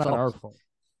 But that's That's not all. our fault.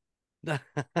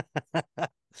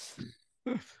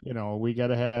 We got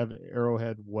to have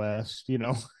Arrowhead West. We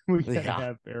got to Yeah.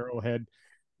 have Arrowhead,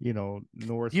 You realize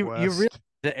Northwest.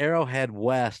 the Arrowhead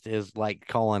West is like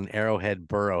calling Arrowhead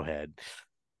Burrowhead.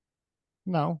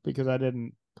 No, because I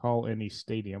didn't call any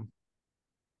stadium.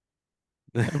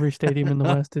 Every stadium in the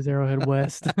West is Arrowhead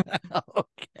West.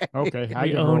 Okay. Okay, I We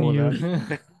can own roll with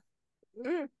that.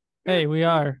 you. Hey, we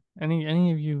are.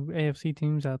 Any of you AFC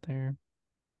teams out there,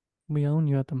 we own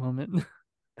you at the moment.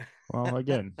 Well,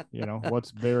 again,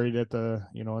 what's buried at the,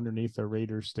 underneath the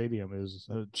Raiders stadium is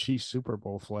a Chiefs Super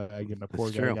Bowl flag, and the poor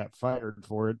That's guy true. got fired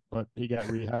for it, but he got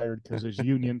rehired because his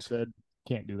union said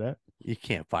can't do that. You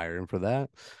can't fire him for that.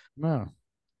 No.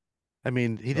 I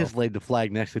mean, he So. just laid the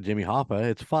flag next to Jimmy Hoffa.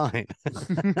 It's fine.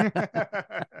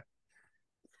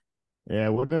 Yeah,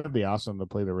 wouldn't it be awesome to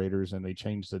play the Raiders and they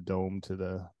change the dome to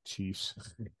the Chiefs?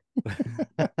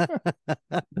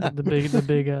 the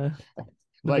big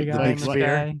Like eye in the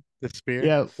sky. The spear.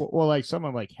 yeah, well, like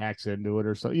someone like hacks into it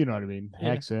or so, you know what I mean? Yeah.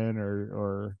 Hacks in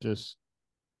or just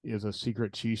is a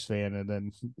secret Chiefs fan, and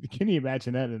then can you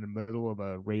imagine that in the middle of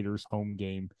a Raiders home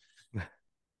game?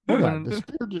 Hold on,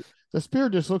 the spear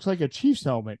just looks like a Chiefs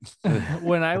helmet.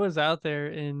 When I was out there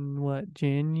in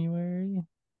January? Does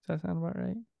that sound about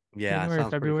right? Yeah, January, sounds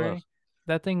pretty February. close.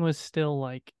 That thing was still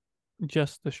like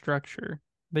just the structure.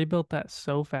 They built that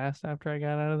so fast after I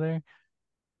got out of there.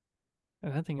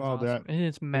 And that thing is awesome.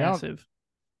 It's massive.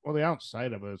 The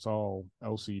outside of it's all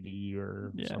LCD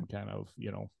or Yeah. some kind of,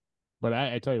 But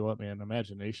I tell you what, man,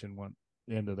 imagination went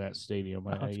into that stadium.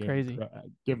 It's crazy. I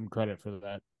give them credit for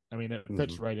that. I mean, it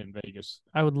fits right in Vegas.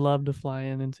 I would love to fly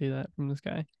in and see that from the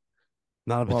sky.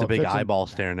 Not if it's a big eyeball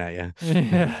staring at you.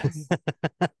 Yeah.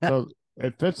 So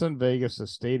it fits in Vegas. The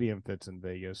stadium fits in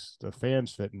Vegas. The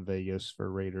fans fit in Vegas for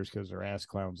Raiders because they're ass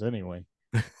clowns anyway.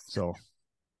 So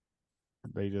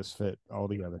they just fit all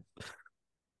together.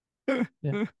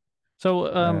 Yeah. So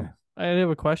I have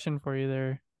a question for you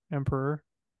there, Emperor.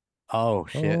 Oh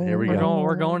shit! Here we go.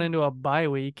 We're going into a bye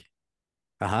week.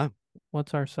 Uh-huh.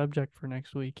 What's our subject for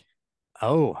next week?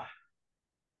 Oh,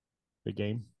 the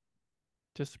game.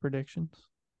 Just predictions.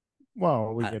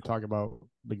 Well, we could talk about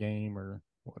the game or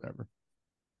whatever.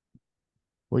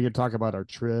 We could talk about our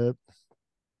trip.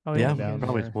 Oh yeah, yeah,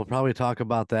 we'll probably talk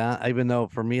about that. Even though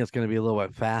for me it's going to be a little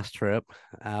bit fast trip.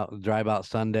 Drive out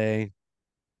Sunday,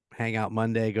 hang out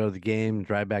Monday, go to the game,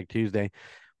 drive back Tuesday.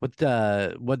 What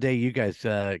day you guys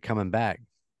coming back?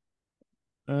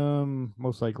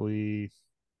 Most likely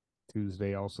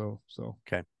Tuesday also. So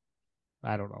okay,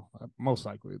 I don't know. Most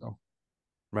likely though.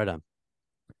 Right on.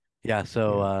 Yeah,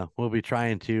 so Yeah. we'll be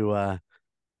trying to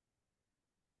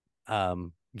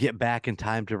get back in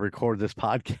time to record this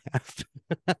podcast.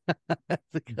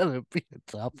 It's gonna be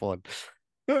a tough one.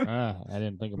 I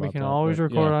didn't think We about can that, always but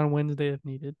record yeah. on Wednesday if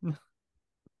needed. I can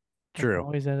True.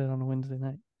 always edit on a Wednesday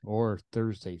night. Or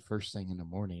Thursday, first thing in the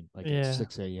morning, like at Yeah.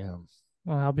 6 a.m.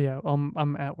 Well, I'll be out.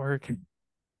 I'm at work.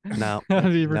 No, I'll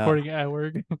be no, recording at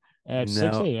work. At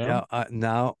 6 no, a.m.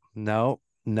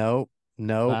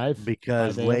 no, 5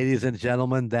 because a.m. ladies and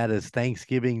gentlemen, that is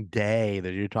Thanksgiving Day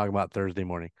that you're talking about Thursday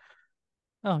morning.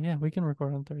 Oh yeah, we can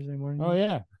record on Thursday morning. Oh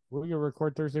yeah, we can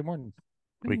record Thursday morning.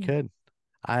 We could.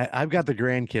 I've got the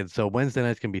grandkids, so Wednesday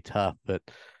nights can be tough, but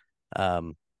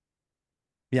um,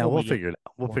 yeah, When we'll we get, figure it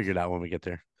out. We'll well, figure it out when we get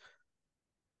there.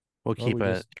 We'll or keep we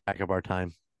a just, track of our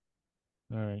time.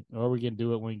 all right, or we can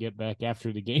do it when we get back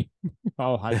after the game.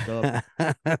 All hyped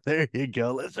up. There you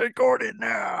go. Let's record it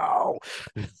now.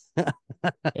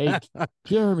 Hey,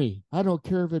 Jeremy, I don't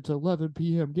care if it's 11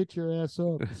 p.m. Get your ass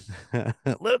up.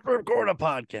 Let's record a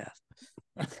podcast.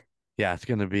 Yeah, it's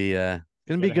gonna be a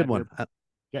Gotta good have one.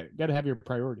 gotta have your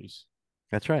priorities.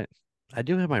 That's right. I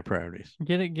do have my priorities.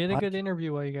 Get a good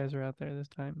interview while you guys are out there this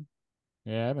time.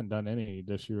 Yeah, I haven't done any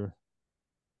this year.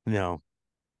 No,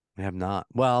 I have not.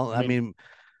 Well, I mean,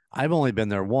 I've only been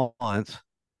there once.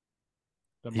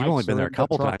 the You've only mics been are there a in the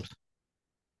couple truck. times.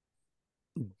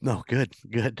 No, good,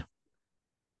 good.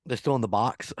 They're still in the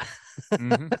box.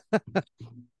 Mm-hmm.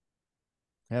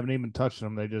 Haven't even touched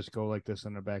them. They just go like this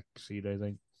in the back seat, I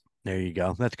think. There you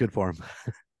go. That's good for them.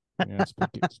 Yeah,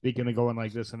 speaking of going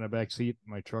like this in the back seat,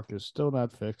 my truck is still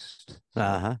not fixed. So.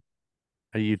 Uh-huh.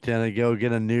 Are you trying to go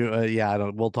get a new yeah, I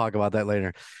don't we'll talk about that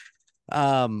later.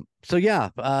 So yeah,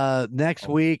 next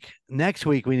Oh, week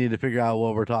we need to figure out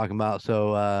what we're talking about.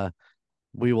 So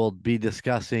we will be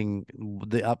discussing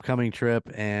the upcoming trip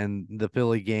and the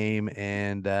Philly game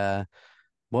and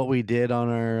what we did on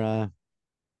our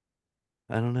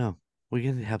I don't know. We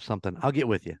can have something. I'll get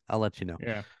with you. I'll let you know.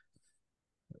 yeah.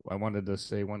 I wanted to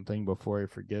say one thing before I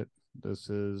forget. This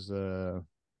is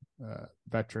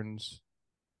veterans.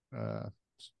 Uh,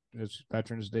 it's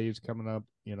Veterans Day is coming up.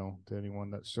 You know, to anyone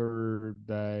that served,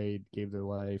 died, gave their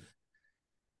life.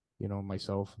 You know,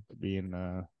 myself being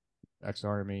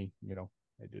ex-army. You know,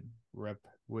 I did rep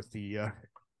with the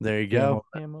There you camo.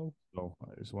 go. Ammo. So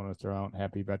I just want to throw out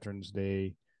Happy Veterans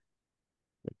Day.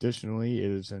 Additionally,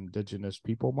 it is Indigenous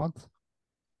People Month.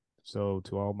 So,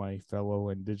 to all my fellow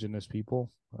Indigenous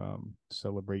people,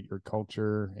 celebrate your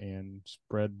culture and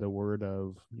spread the word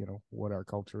of, you know, what our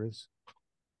culture is.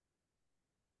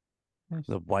 Nice.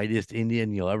 The whitest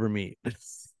Indian you'll ever meet.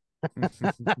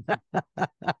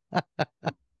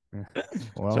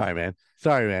 Well, Sorry, man.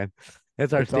 Sorry, man.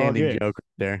 That's our it's all standing good. joke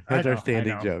there. I That's our know, I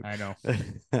standing know, joke. I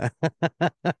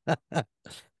know.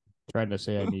 Trying to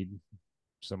say I need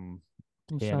some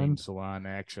tanning salon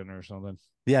action or something.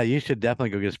 Yeah, you should definitely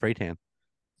go get a spray tan.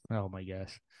 Oh my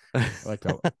gosh. I like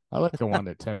the one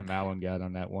that Tim Allen got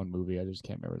on that one movie. I just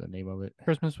can't remember the name of it.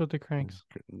 Christmas with the Cranks.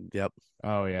 Yep.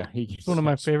 Oh yeah, It's one of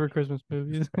my favorite Christmas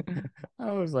movies.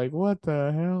 I was like, what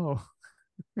the hell?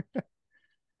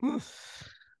 Turn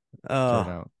Oh,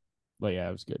 out. But yeah,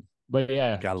 it was good. But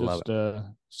yeah, gotta love just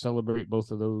celebrate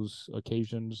both of those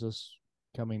occasions this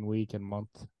coming week and month.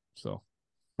 So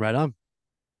it. Right on.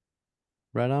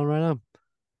 Right on. Right on.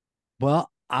 Well,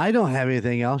 I don't have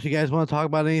anything else. You guys want to talk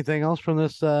about anything else from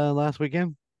this last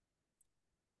weekend?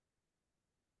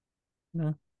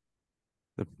 No.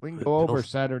 we can go over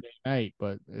Saturday night,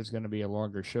 but it's going to be a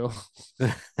longer show.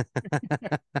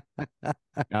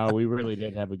 No, we really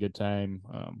did have a good time,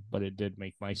 but it did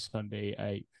make my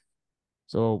Sunday.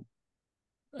 So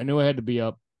I knew I had to be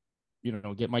up, you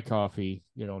know, get my coffee,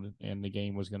 you know, and the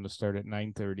game was going to start at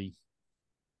 9:30.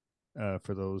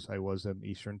 For those, I was in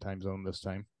Eastern time zone this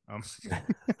time.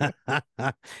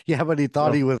 Yeah, but he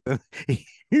thought he was.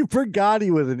 He forgot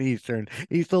he was in Eastern.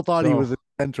 He still thought he was in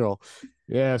Central.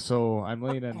 Yeah, so I'm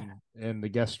laying in the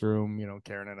guest room, you know,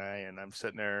 Karen and I'm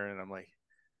sitting there, and I'm like,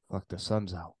 "Fuck, the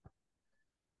sun's out."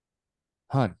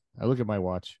 Hun, I look at my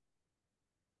watch.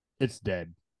 It's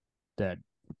dead.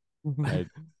 I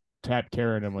tap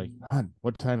Karen. I'm like, "Hun,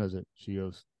 what time is it?" She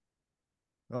goes,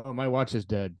 "Oh, my watch is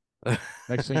dead."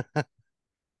 Next thing,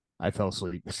 I fell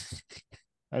asleep.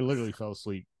 I literally fell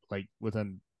asleep like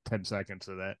within 10 seconds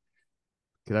of that.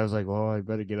 Because I was like, well, I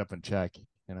better get up and check.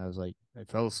 And I was like, I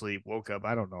fell asleep, woke up.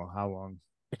 I don't know how long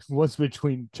it was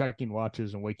between checking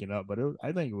watches and waking up, but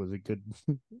I think it was a good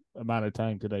amount of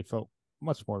time because I felt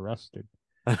much more rested.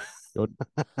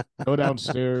 Go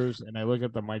downstairs and I look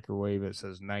at the microwave. It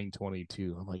says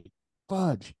 9:22. I'm like,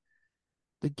 fudge,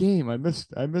 the game. I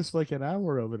missed like an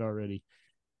hour of it already.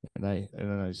 And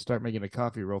then I start making a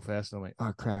coffee real fast. And I'm like,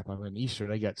 oh crap, I'm in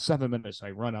Eastern. I got 7 minutes.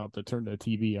 I run out to turn the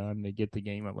TV on to get the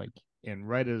game. I'm like, and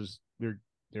right as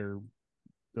they're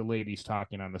the ladies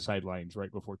talking on the sidelines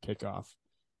right before kickoff,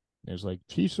 it's like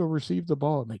Chiefs will receive the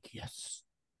ball. I'm like, yes.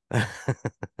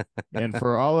 And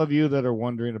for all of you that are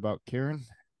wondering about Karen,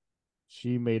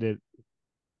 she made it,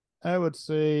 I would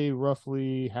say,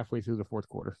 roughly halfway through the fourth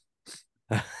quarter.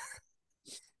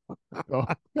 So,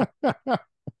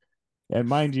 and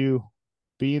mind you,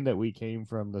 being that we came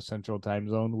from the central time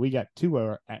zone, we got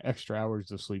 2 extra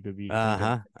hours of sleep. If you think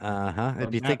of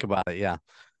If you think about it, yeah.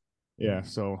 Yeah,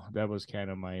 so that was kind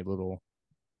of my little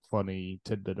funny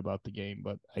tidbit about the game,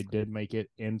 but I did make it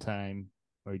in time.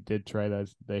 I did try the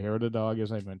hair of the dog,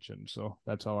 as I mentioned. So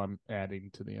that's all I'm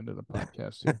adding to the end of the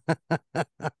podcast here.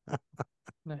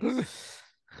 Nice.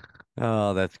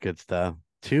 Oh, that's good stuff.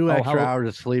 2 extra hours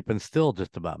of sleep and still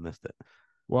just about missed it.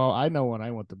 Well, I know when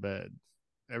I went to bed,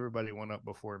 everybody went up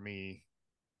before me.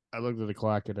 I looked at the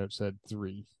clock and it said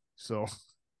 3. So,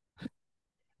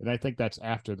 and I think that's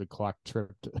after the clock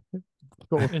tripped.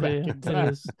 Going back in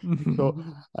time. So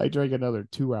I drank another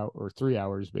 2 hours or 3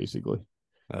 hours basically.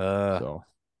 So,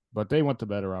 but they went to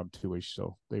bed around 2ish,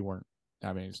 so they weren't.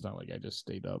 I mean, it's not like I just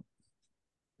stayed up.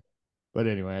 But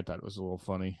anyway, I thought it was a little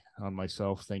funny on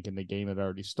myself, thinking the game had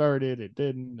already started. It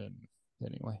didn't, and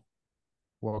anyway,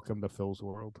 welcome to Phil's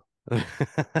world.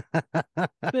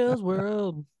 Phil's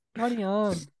world, party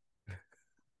on.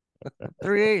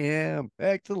 3 a.m.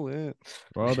 Excellent.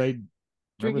 Well,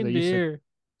 drinking beer.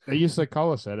 They used to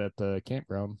call us that at the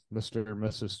campground, Mr. and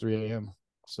Mrs. 3 a.m.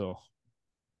 So,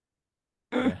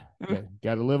 yeah,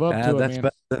 got to live up to it,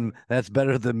 man. That's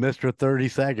better than Mr. 30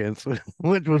 Seconds,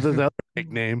 which was his other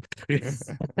nickname.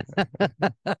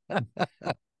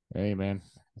 Hey, man,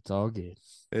 it's all good.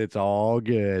 It's all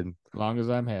good. As long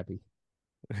as I'm happy.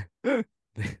 It's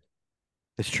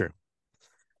true.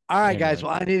 All right, guys.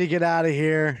 Well, I need to get out of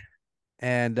here.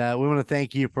 And we want to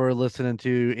thank you for listening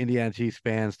to Indiana Chiefs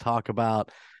fans talk about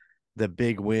the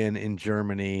big win in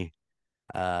Germany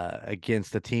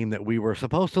against a team that we were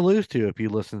supposed to lose to if you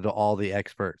listen to all the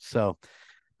experts. So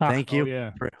thank you.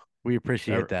 Yeah. We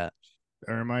appreciate that.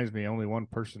 That reminds me, only one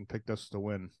person picked us to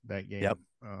win that game. Yep.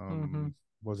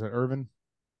 Was it Irvin?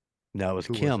 No, it was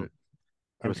Kim.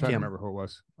 I was trying to remember who it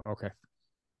was. Okay.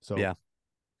 So yeah.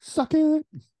 Suck it.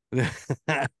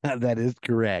 That is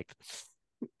correct.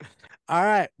 All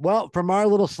right. Well, from our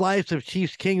little slice of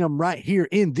Chiefs Kingdom right here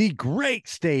in the great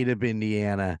state of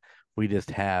Indiana, I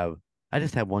just have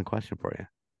one question for you.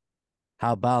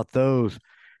 How about those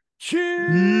Chiefs?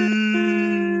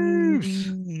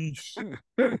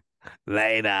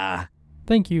 Later.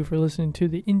 Thank you for listening to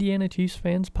the Indiana Chiefs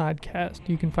Fans Podcast.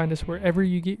 You can find us wherever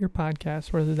you get your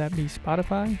podcasts, whether that be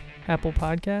Spotify, Apple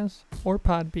Podcasts, or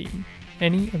Podbean,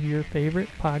 any of your favorite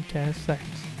podcast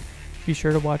sites. Be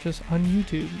sure to watch us on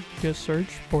YouTube. Just search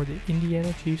for the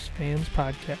Indiana Chiefs Fans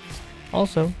Podcast.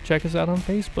 Also, check us out on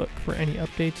Facebook for any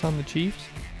updates on the Chiefs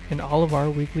and all of our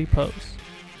weekly posts.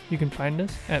 You can find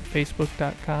us at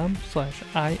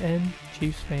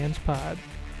facebook.com/INChiefsFansPod.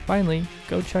 Finally,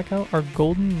 go check out our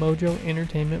Golden Mojo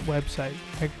Entertainment website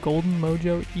at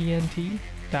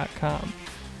goldenmojoent.com.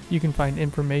 You can find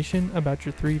information about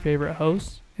your 3 favorite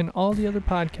hosts and all the other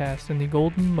podcasts in the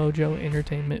Golden Mojo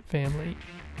Entertainment family.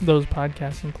 Those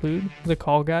podcasts include The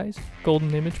Call Guys,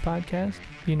 Golden Image Podcast,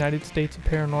 The United States of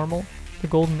Paranormal, The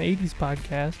Golden 80s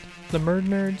Podcast, The Murd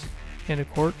Nerds, and A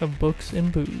Court of Books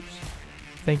and Booze.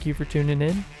 Thank you for tuning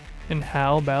in, and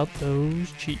how about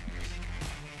those Chiefs?